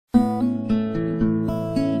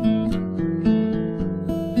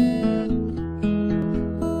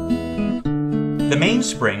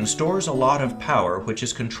mainspring stores a lot of power which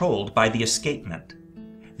is controlled by the escapement.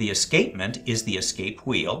 The escapement is the escape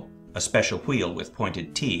wheel, a special wheel with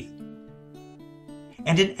pointed teeth,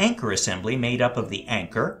 and an anchor assembly made up of the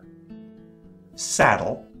anchor,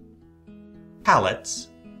 saddle, pallets,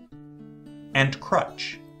 and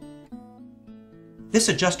crutch. This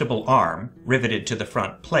adjustable arm, riveted to the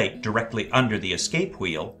front plate directly under the escape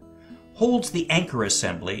wheel, holds the anchor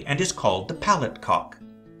assembly and is called the pallet cock.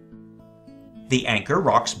 The anchor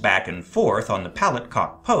rocks back and forth on the pallet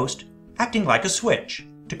cock post, acting like a switch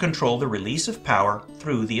to control the release of power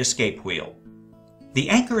through the escape wheel. The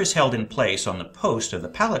anchor is held in place on the post of the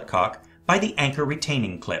pallet cock by the anchor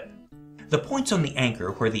retaining clip. The points on the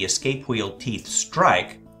anchor where the escape wheel teeth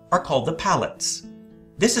strike are called the pallets.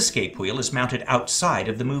 This escape wheel is mounted outside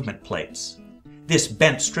of the movement plates. This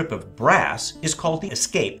bent strip of brass is called the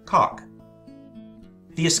escape cock.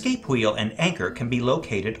 The escape wheel and anchor can be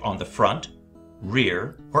located on the front,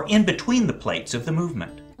 rear, or in between the plates of the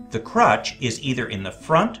movement. The crutch is either in the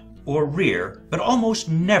front or rear, but almost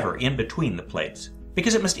never in between the plates,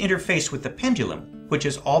 because it must interface with the pendulum, which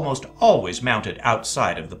is almost always mounted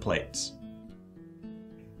outside of the plates.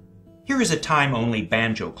 Here is a time-only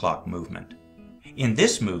banjo clock movement. In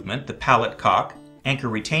this movement, the pallet cock, anchor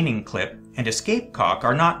retaining clip, and escape cock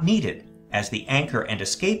are not needed, as the anchor and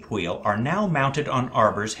escape wheel are now mounted on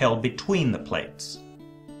arbors held between the plates.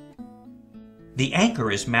 The anchor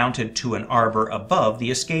is mounted to an arbor above the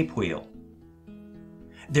escape wheel.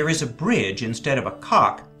 There is a bridge instead of a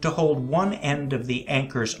cock to hold one end of the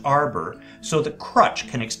anchor's arbor so the crutch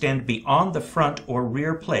can extend beyond the front or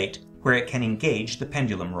rear plate where it can engage the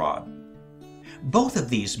pendulum rod. Both of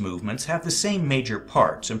these movements have the same major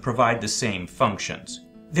parts and provide the same functions.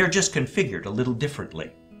 They're just configured a little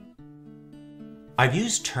differently. I've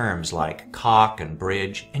used terms like cock and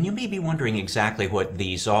bridge, and you may be wondering exactly what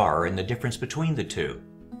these are and the difference between the two.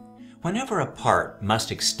 Whenever a part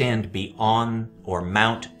must extend beyond or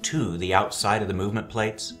mount to the outside of the movement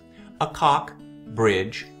plates, a cock,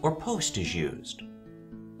 bridge, or post is used.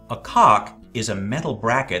 A cock is a metal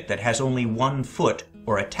bracket that has only one foot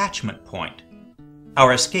or attachment point.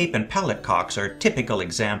 Our escape and pallet cocks are typical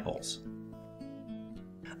examples.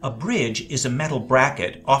 A bridge is a metal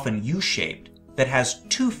bracket, often U-shaped, that has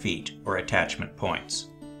 2 feet or attachment points.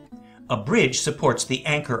 A bridge supports the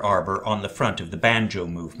anchor arbor on the front of the banjo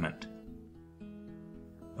movement.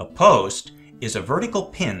 A post is a vertical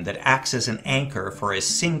pin that acts as an anchor for a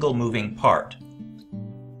single moving part.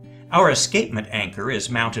 Our escapement anchor is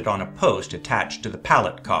mounted on a post attached to the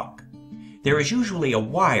pallet cock. There is usually a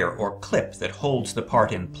wire or clip that holds the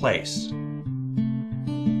part in place.